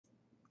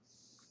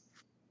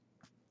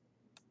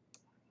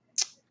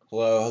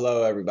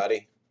Hello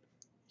everybody.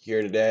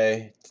 Here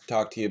today to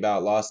talk to you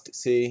about Lost at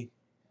Sea.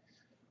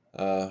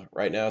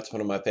 Right now it's one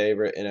of my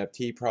favorite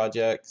NFT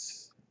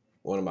projects,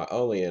 one of my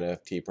only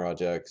NFT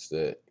projects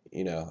that,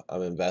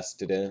 I'm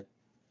invested in.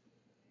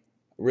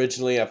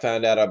 Originally I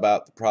found out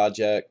about the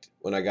project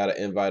when I got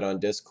an invite on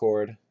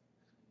Discord.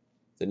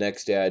 The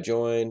next day I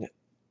joined,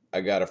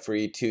 I got a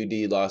free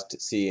 2D Lost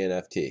at Sea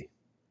NFT.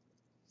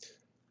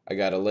 I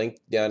got a link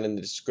down in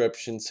the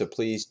description, so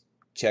please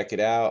check it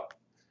out.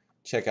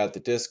 Check out the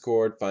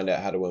Discord, find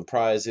out how to win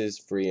prizes,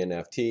 free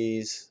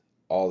NFTs,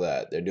 all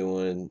that. They're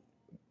doing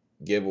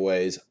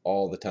giveaways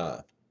all the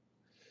time.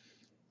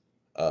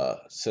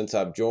 Since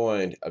I've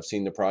joined, I've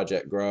seen the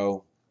project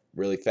grow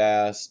really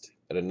fast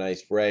at a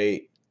nice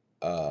rate.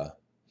 The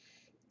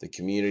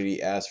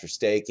community asked for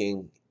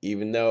staking.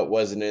 Even though it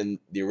wasn't in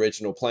the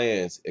original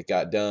plans, it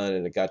got done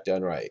and it got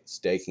done right.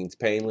 Staking's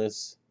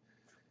painless.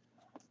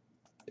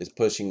 It's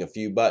pushing a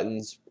few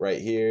buttons right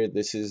here.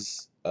 This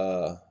is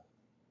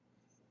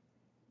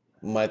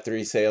my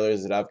 3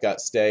 sailors that I've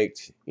got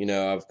staked.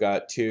 I've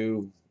got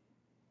 2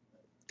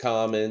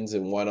 commons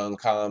and 1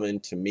 uncommon.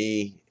 To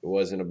me, it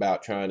wasn't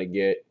about trying to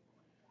get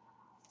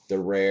the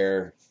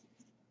rarest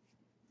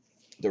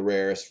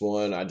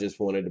one. I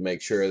just wanted to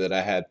make sure that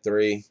I had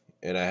 3,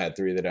 and I had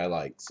 3 that I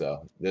liked.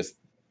 So this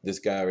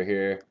guy over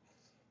here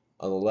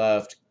on the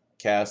left,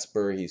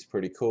 Casper, he's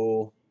pretty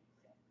cool.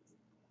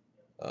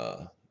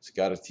 He's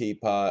got a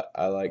teapot.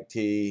 I like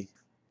tea.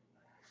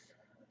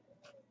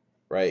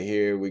 Right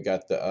here we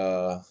got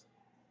the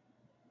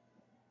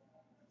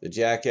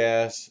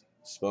jackass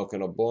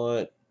smoking a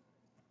blunt.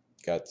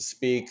 Got the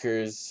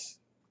speakers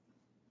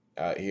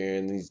out here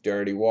in these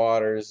dirty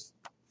waters.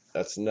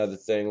 That's another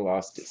thing,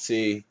 Lost at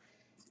Sea.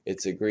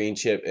 It's a green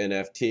chip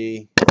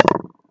NFT.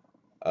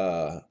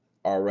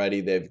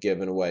 Already they've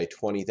given away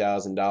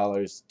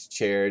 $20,000 to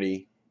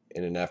charity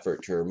in an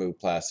effort to remove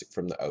plastic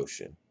from the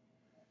ocean.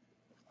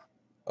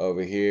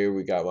 Over here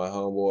we got my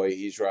homeboy.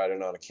 He's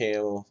riding on a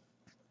camel.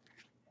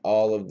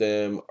 All of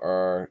them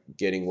are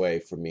getting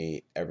wave for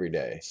me every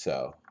day.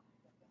 So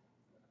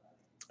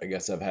I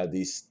guess I've had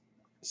these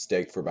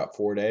staked for about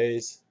 4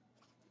 days.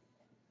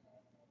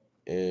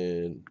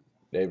 And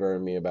they've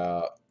earned me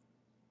about,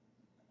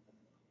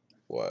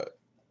 what,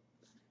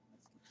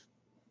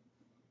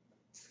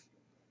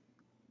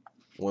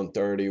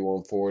 130,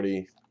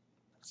 140,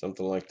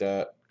 something like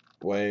that.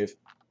 Wave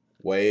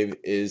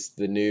is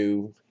the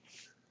new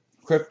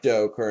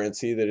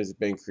cryptocurrency that has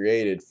been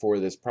created for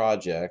this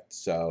project,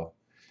 so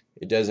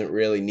it doesn't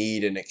really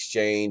need an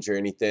exchange or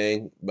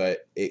anything,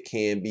 but it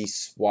can be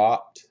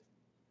swapped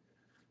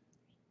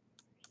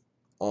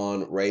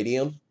on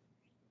Raydium.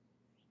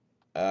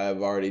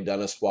 I've already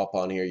done a swap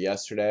on here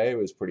yesterday. It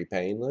was pretty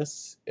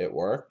painless. It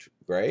worked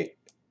great.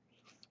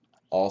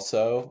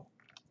 Also,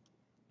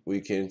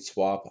 we can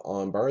swap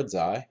on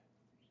Birdseye.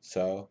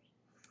 So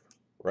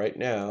right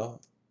now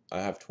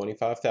I have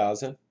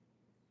 25,000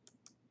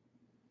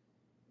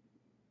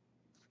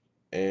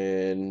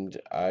 and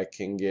I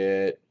can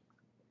get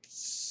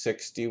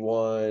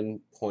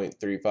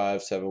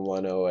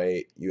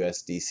 61.357108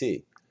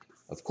 USDC.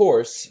 Of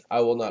course, I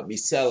will not be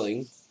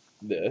selling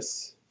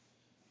this.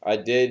 I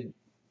did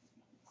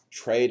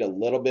trade a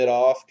little bit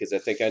off because I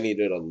think I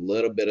needed a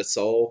little bit of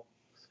soul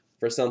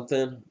for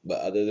something,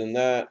 but other than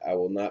that, I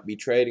will not be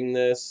trading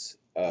this.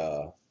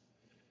 Got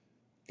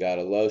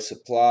a low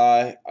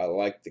supply. I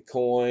like the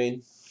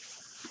coin.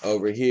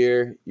 Over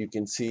here, you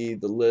can see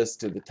the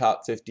list of the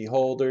top 50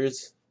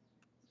 holders.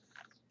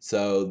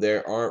 So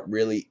there aren't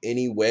really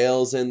any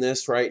whales in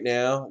this right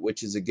now,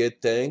 which is a good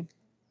thing.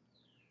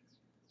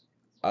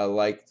 I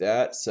like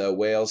that. So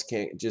whales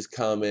can't just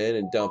come in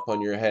and dump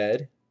on your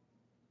head.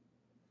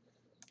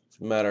 As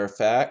a matter of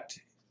fact,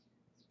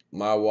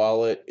 my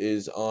wallet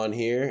is on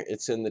here.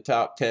 It's in the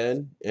top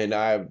 10, and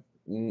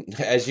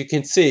as you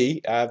can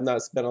see, I have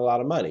not spent a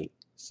lot of money.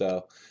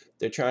 So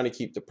they're trying to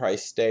keep the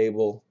price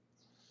stable.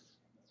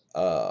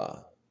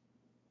 But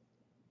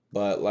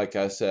like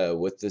I said,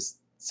 with this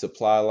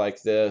supply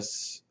like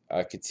this,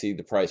 I could see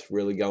the price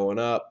really going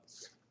up.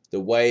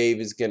 The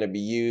wave is going to be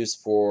used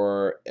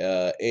for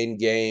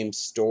in-game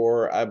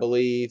store, I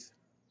believe,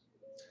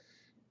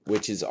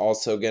 which is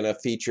also going to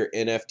feature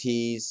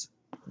NFTs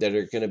that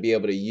are going to be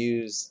able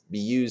to be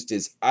used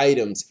as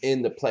items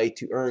in the play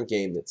to earn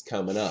game that's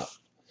coming up.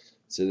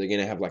 So they're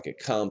going to have like a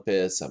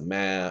compass, a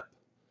map,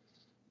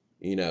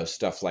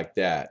 stuff like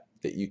that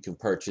you can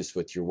purchase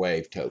with your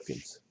wave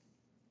tokens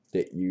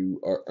that you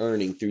are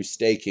earning through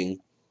staking,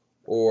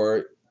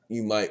 or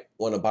you might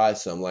want to buy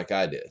some like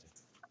I did.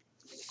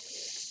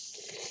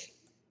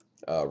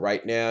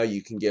 Right now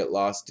you can get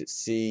Lost at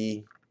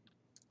Sea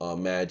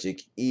on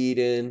Magic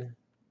Eden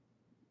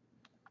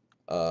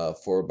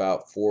for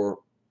about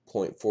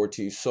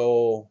 4.42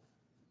 Sol.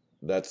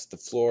 That's the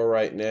floor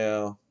right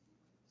now.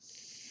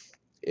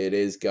 It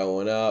is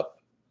going up.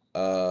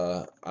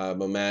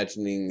 I'm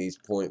imagining these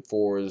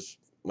 0.4s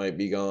might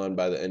be gone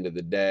by the end of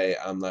the day.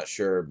 I'm not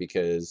sure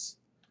because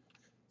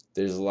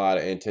there's a lot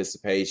of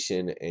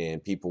anticipation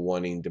and people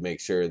wanting to make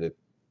sure that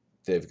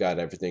they've got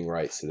everything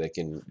right so they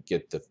can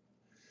get the,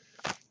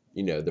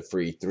 you know, the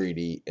free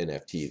 3D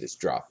NFT that's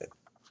dropping.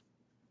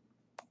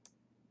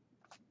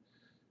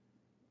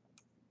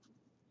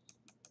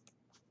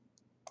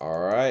 All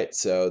right,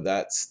 so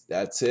that's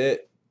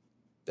it.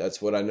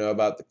 That's what I know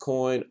about the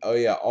coin. Oh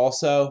yeah,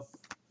 also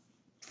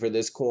for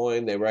this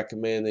coin, they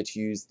recommend that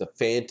you use the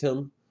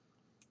Phantom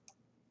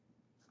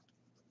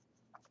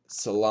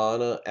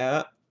Solana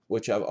app,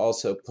 which I've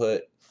also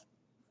put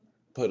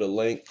a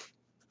link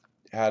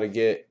how to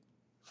get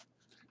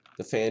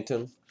the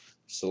Phantom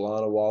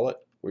Solana wallet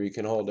where you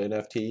can hold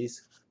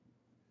NFTs.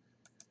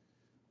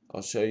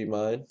 I'll show you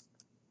mine.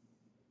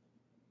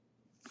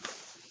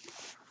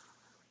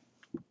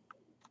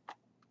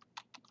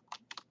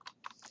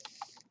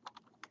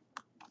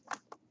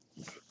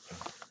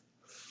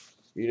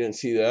 You didn't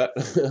see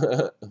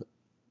that.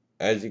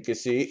 As you can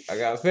see, I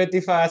got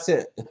 55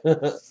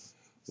 cents.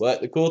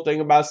 But the cool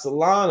thing about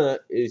Solana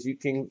is you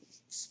can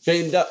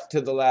spend up to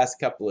the last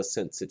couple of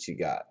cents that you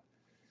got.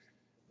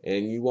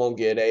 And you won't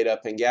get ate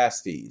up in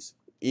gas fees.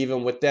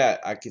 Even with that,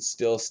 I could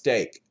still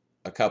stake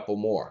a couple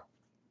more.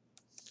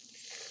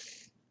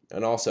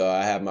 And also,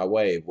 I have my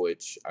wave,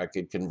 which I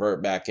could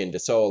convert back into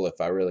Sol if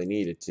I really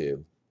needed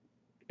to.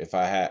 If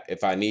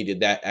I needed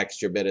that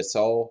extra bit of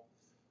Sol,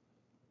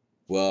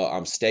 well,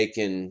 I'm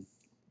staking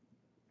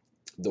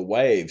the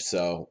wave,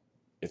 so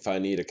if I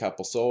need a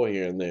couple Sol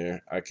here and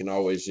there, I can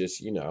always just,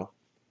 you know,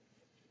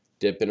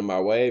 dip into my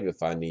wave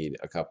if I need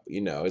a couple.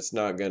 You know, it's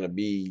not going to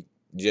be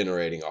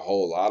generating a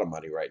whole lot of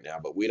money right now,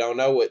 but we don't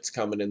know what's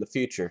coming in the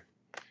future.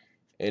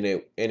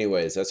 And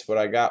anyways, that's what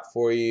I got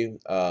for you.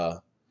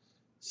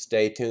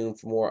 Stay tuned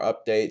for more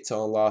updates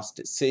on Lost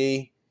at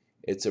Sea.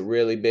 It's a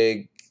really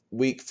big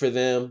week for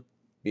them.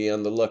 Be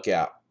on the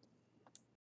lookout.